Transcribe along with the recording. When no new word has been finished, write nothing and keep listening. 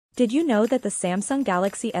Did you know that the Samsung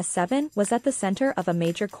Galaxy S7 was at the center of a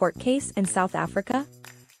major court case in South Africa?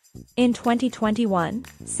 In 2021,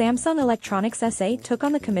 Samsung Electronics SA took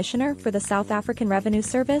on the Commissioner for the South African Revenue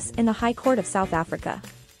Service in the High Court of South Africa.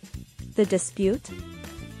 The dispute?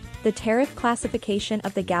 The tariff classification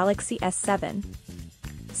of the Galaxy S7.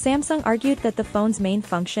 Samsung argued that the phone's main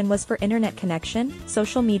function was for internet connection,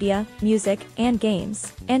 social media, music, and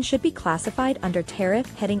games, and should be classified under tariff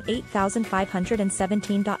heading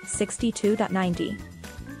 8517.62.90.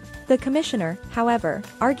 The Commissioner, however,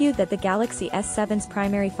 argued that the Galaxy S7's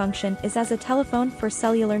primary function is as a telephone for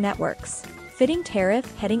cellular networks, fitting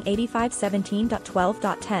tariff heading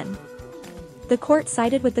 8517.12.10. The court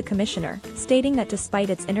sided with the Commissioner, stating that despite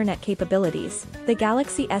its internet capabilities, the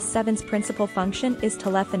Galaxy S7's principal function is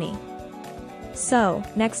telephony. So,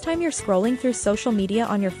 next time you're scrolling through social media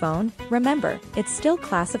on your phone, remember, it's still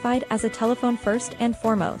classified as a telephone first and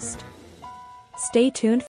foremost. Stay tuned